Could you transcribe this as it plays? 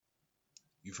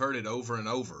You've heard it over and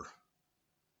over.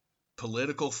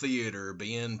 Political theater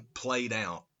being played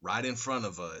out right in front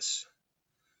of us,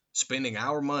 spending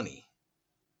our money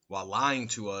while lying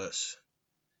to us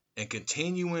and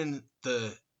continuing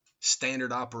the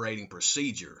standard operating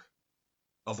procedure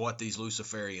of what these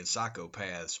luciferian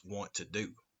psychopaths want to do.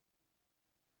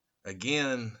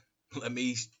 Again, let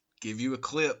me give you a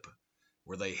clip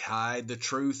where they hide the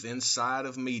truth inside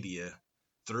of media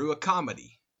through a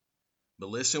comedy. But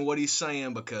listen what he's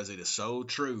saying, because it is so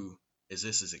true, as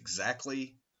this is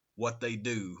exactly what they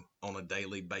do on a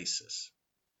daily basis.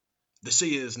 This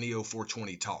is Neo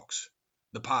 420 Talks,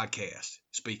 the podcast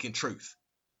speaking truth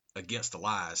against the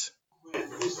lies.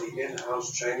 Is the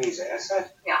in-house Chinese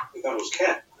asset? Yeah. I thought it was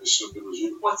Ken. I assumed it was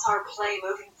you. What's our play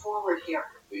moving forward here?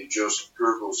 The Joseph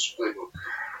Goebbels playbook.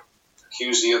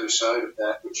 Accuse the other side of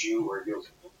that which you are guilty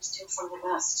of. Steal from the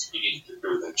best. You need to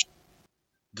prove that.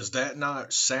 Does that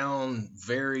not sound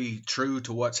very true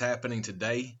to what's happening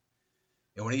today?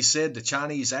 And when he said the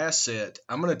Chinese asset,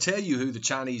 I'm going to tell you who the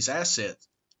Chinese asset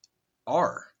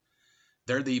are.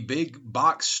 They're the big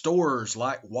box stores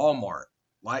like Walmart,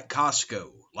 like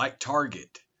Costco, like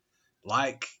Target,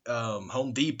 like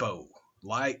Home Depot,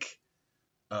 like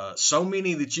so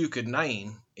many that you could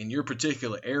name in your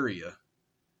particular area,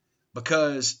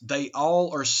 because they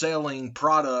all are selling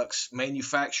products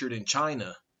manufactured in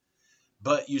China.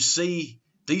 But you see,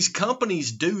 these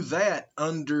companies do that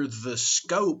under the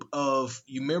scope of,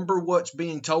 you remember what's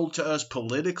being told to us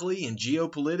politically and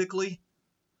geopolitically?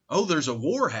 Oh, there's a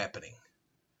war happening.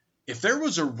 If there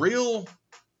was a real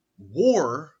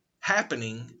war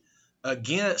happening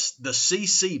against the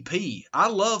CCP, I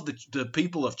love the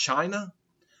people of China.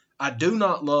 I do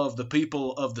not love the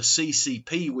people of the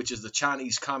CCP, which is the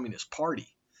Chinese Communist Party,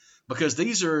 because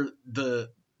these are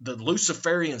the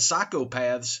Luciferian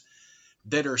psychopaths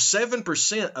that are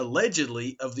 7%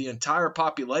 allegedly of the entire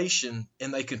population,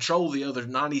 and they control the other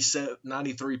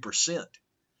 93%.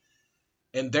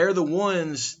 And they're the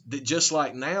ones that, just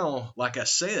like now, like I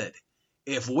said,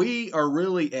 if we are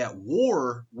really at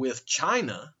war with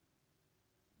China,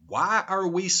 why are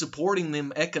we supporting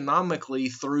them economically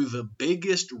through the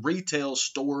biggest retail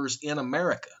stores in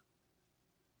America?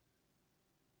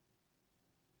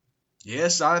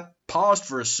 Yes, I paused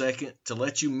for a second to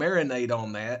let you marinate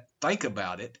on that, think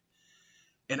about it,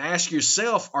 and ask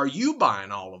yourself, are you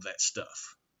buying all of that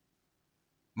stuff?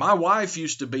 My wife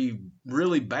used to be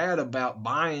really bad about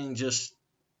buying just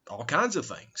all kinds of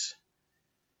things.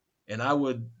 And I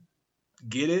would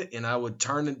get it and I would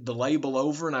turn the label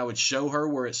over and I would show her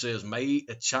where it says made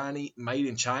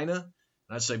in China. And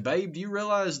I'd say, babe, do you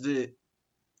realize that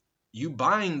you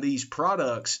buying these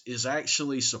products is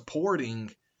actually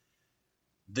supporting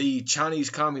the Chinese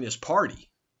Communist Party?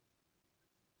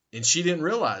 And she didn't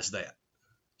realize that.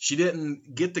 She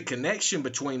didn't get the connection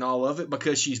between all of it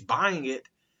because she's buying it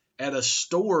at a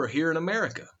store here in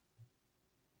America.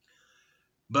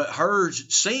 But her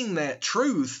seeing that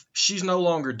truth, she's no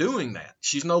longer doing that.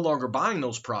 She's no longer buying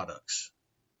those products.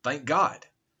 Thank God.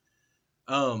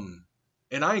 And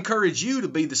I encourage you to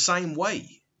be the same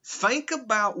way. Think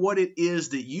about what it is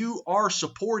that you are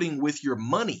supporting with your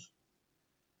money.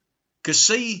 Because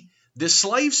see, this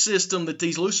slave system that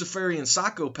these Luciferian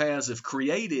psychopaths have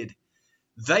created,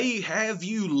 they have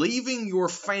you leaving your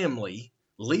family,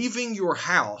 leaving your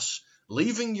house,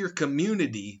 leaving your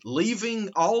community,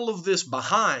 leaving all of this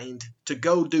behind to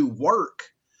go do work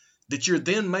that you're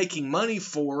then making money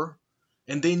for,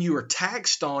 and then you are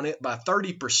taxed on it by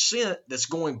 30% that's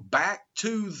going back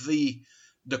to the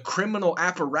criminal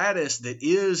apparatus that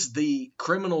is the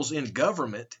criminals in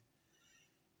government.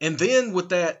 And then with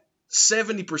that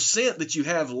 70% that you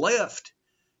have left,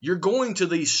 you're going to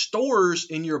these stores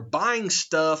and you're buying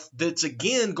stuff that's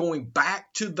again going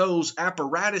back to those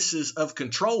apparatuses of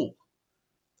control.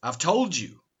 I've told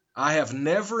you, I have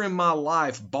never in my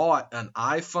life bought an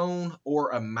iPhone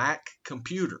or a Mac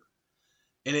computer.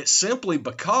 And it's simply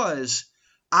because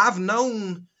I've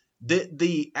known that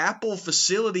the Apple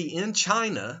facility in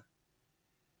China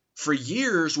for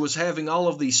years was having all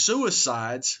of these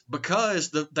suicides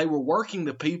because they were working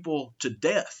the people to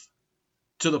death,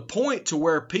 to the point to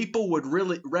where people would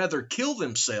really rather kill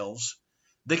themselves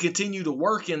than continue to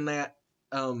work in that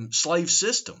slave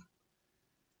system.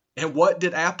 And what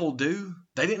did Apple do?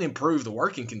 They didn't improve the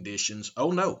working conditions.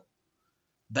 Oh no.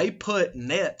 They put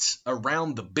nets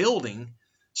around the building,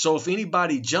 so if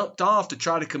anybody jumped off to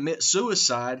try to commit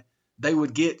suicide, they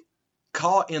would get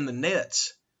caught in the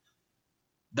nets.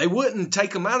 They wouldn't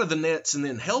take them out of the nets and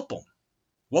then help them.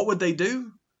 What would they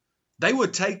do? They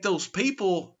would take those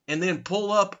people and then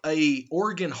pull up a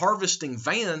organ harvesting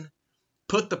van,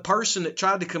 put the person that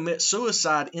tried to commit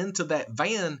suicide into that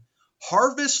van,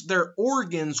 harvest their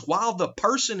organs while the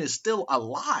person is still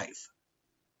alive.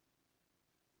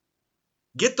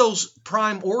 Get those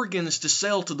prime organs to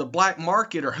sell to the black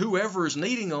market or whoever is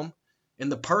needing them, and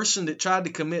the person that tried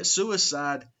to commit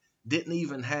suicide didn't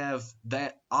even have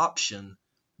that option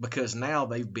because now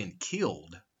they've been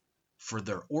killed for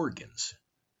their organs.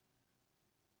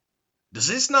 Does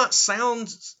this not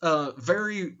sound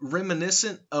very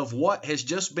reminiscent of what has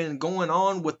just been going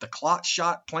on with the clot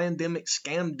shot, pandemic,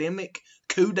 scamdemic,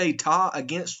 coup d'etat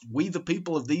against we the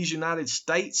people of these United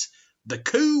States? The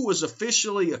coup was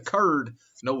officially occurred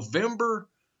November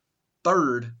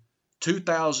 3rd,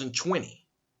 2020.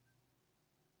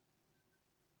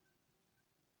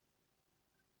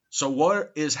 So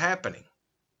what is happening?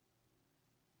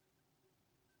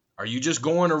 Are you just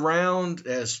going around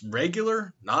as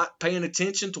regular, not paying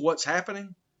attention to what's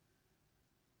happening?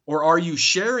 Or are you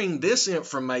sharing this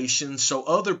information so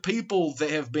other people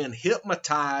that have been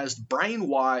hypnotized,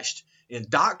 brainwashed,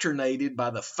 indoctrinated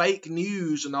by the fake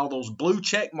news and all those blue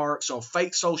check marks on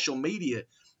fake social media?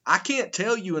 I can't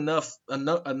tell you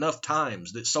enough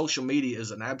times that social media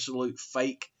is an absolute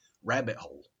fake rabbit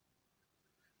hole.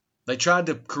 They tried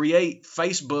to create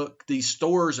Facebook, these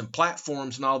stores and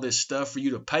platforms and all this stuff for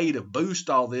you to pay to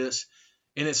boost all this,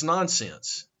 and it's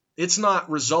nonsense. It's not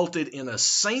resulted in a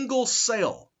single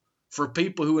sale for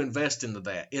people who invest into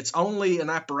that. It's only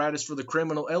an apparatus for the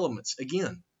criminal elements,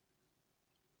 again.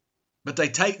 But they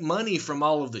take money from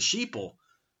all of the sheeple,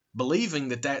 believing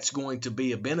that that's going to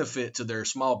be a benefit to their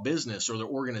small business or their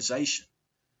organization.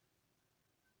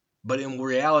 But in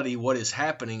reality, what is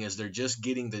happening is they're just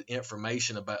getting the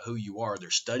information about who you are. They're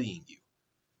studying you.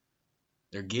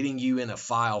 They're getting you in a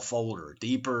file folder,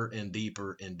 deeper and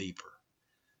deeper and deeper.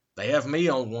 They have me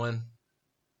on one.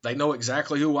 They know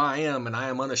exactly who I am, and I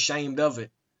am unashamed of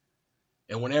it.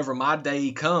 And whenever my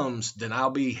day comes, then I'll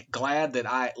be glad that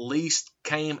I at least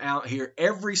came out here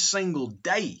every single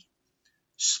day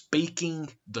speaking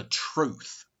the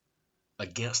truth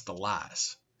against the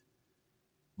lies.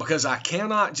 Because I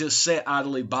cannot just sit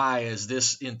idly by as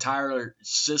this entire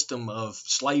system of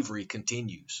slavery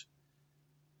continues.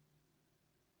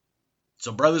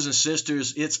 So brothers and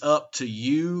sisters, it's up to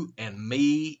you and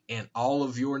me and all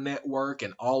of your network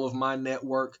and all of my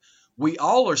network. We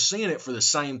all are seeing it for the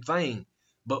same thing,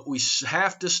 but we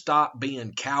have to stop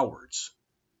being cowards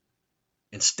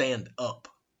and stand up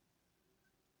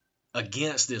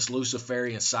against this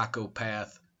Luciferian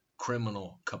psychopath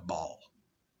criminal cabal.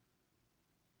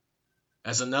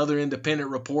 As another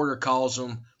independent reporter calls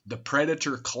them, the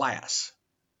predator class.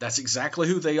 That's exactly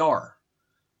who they are,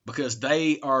 because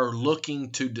they are looking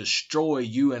to destroy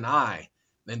you and I,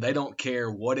 and they don't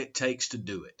care what it takes to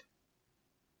do it.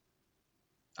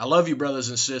 I love you, brothers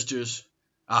and sisters.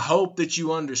 I hope that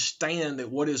you understand that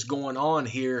what is going on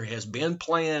here has been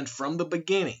planned from the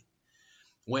beginning.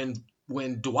 When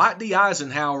Dwight D.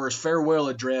 Eisenhower's farewell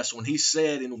address, when he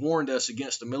said and warned us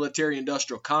against the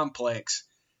military-industrial complex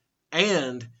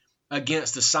and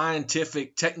against the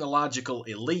scientific technological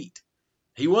elite,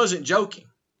 he wasn't joking.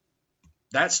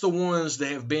 That's the ones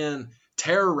that have been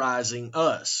terrorizing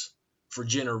us for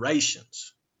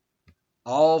generations,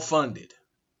 all funded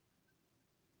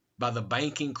by the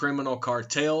banking criminal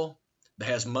cartel that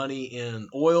has money in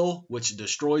oil, which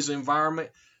destroys the environment,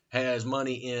 has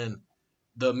money in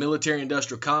the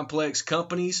military-industrial complex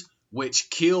companies, which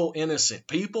kill innocent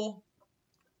people,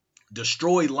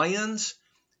 destroy lands,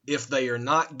 if they are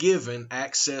not given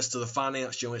access to the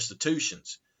financial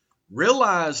institutions.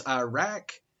 Realize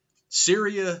Iraq,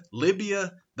 Syria,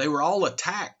 Libya, they were all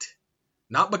attacked,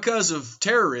 not because of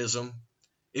terrorism.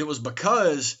 It was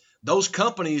because those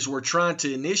companies were trying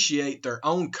to initiate their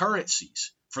own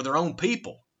currencies for their own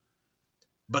people.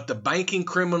 But the banking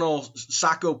criminal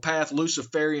psychopath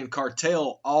Luciferian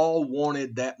cartel all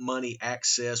wanted that money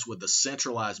access with a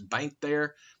centralized bank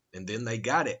there, and then they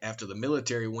got it after the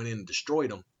military went in and destroyed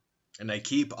them. And they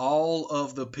keep all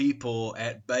of the people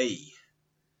at bay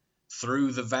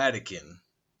through the Vatican,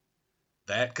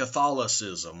 that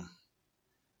Catholicism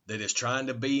that is trying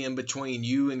to be in between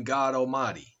you and God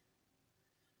Almighty.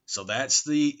 So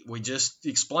we just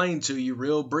explained to you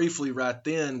real briefly right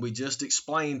then, we just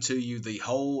explained to you the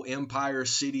whole empire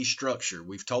city structure.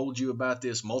 We've told you about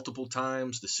this multiple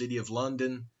times. The city of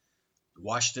London,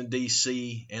 Washington,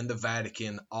 D.C., and the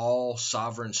Vatican, all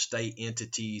sovereign state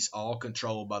entities, all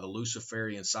controlled by the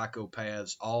Luciferian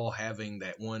psychopaths, all having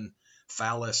that one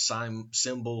phallus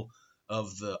symbol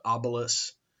of the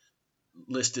obelisk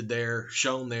listed there,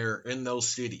 shown there in those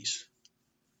cities.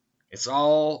 It's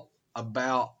all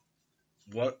about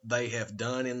what they have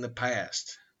done in the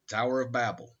past. Tower of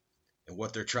Babel. and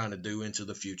what they're trying to do into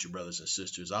the future, brothers and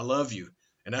sisters. I love you.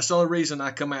 And that's the only reason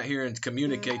I come out here and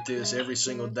communicate this every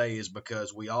single day, is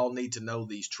because we all need to know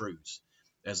these truths,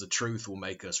 as the truth will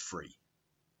make us free.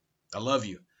 I love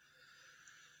you.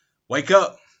 Wake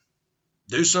up.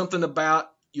 Do something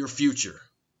about your future,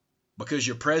 because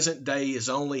your present day is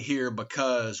only here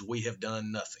because we have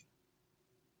done nothing.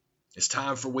 It's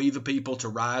time for we the people to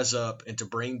rise up and to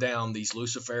bring down these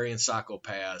Luciferian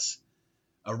psychopaths,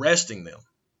 arresting them.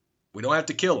 We don't have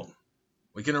to kill them.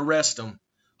 We can arrest them,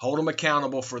 hold them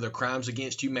accountable for their crimes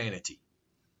against humanity,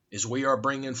 as we are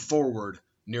bringing forward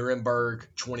Nuremberg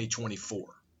 2024.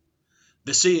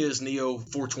 This is Neo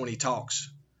 420 Talks,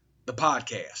 the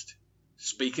podcast,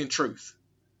 speaking truth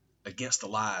against the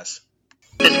lies.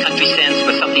 This country stands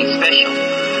for something special,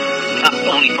 not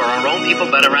only for our own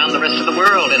people, but around the rest of the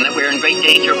world, and that we're in great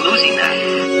danger of losing that.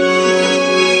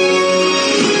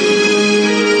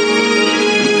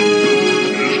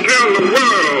 Tell the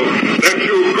world that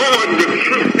you're going with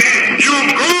truth. You're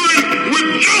going with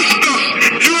justice.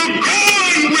 You're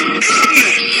going with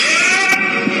goodness.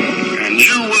 And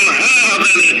you will have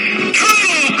an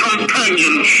eternal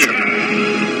companionship.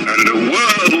 And the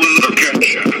world will look at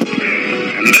you.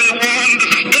 And they will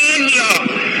understand you.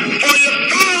 For your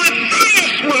fiery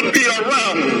face will be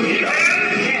around you.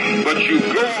 But you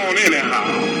go on anyhow.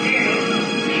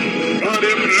 But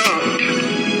if not,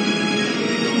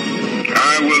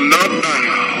 I will not bow.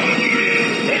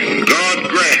 God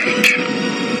grant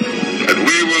that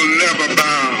we will never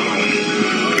bow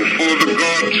before the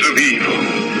gods of evil.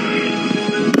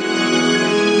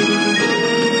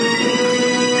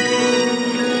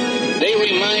 They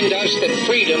remind us that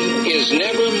freedom is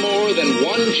never more than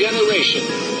one generation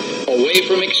away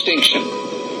from extinction.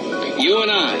 You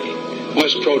and I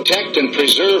must protect and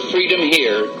preserve freedom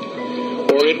here,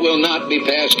 or it will not be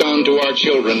passed on to our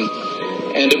children,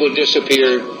 and it will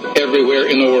disappear everywhere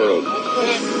in the world.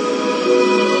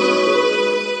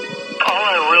 All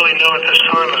I really know at this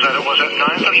time is that it was at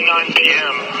 9:39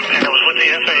 p.m., and it was with the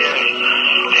FAA,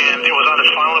 and it was on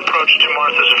its final approach to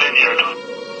Martha's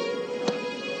Vineyard.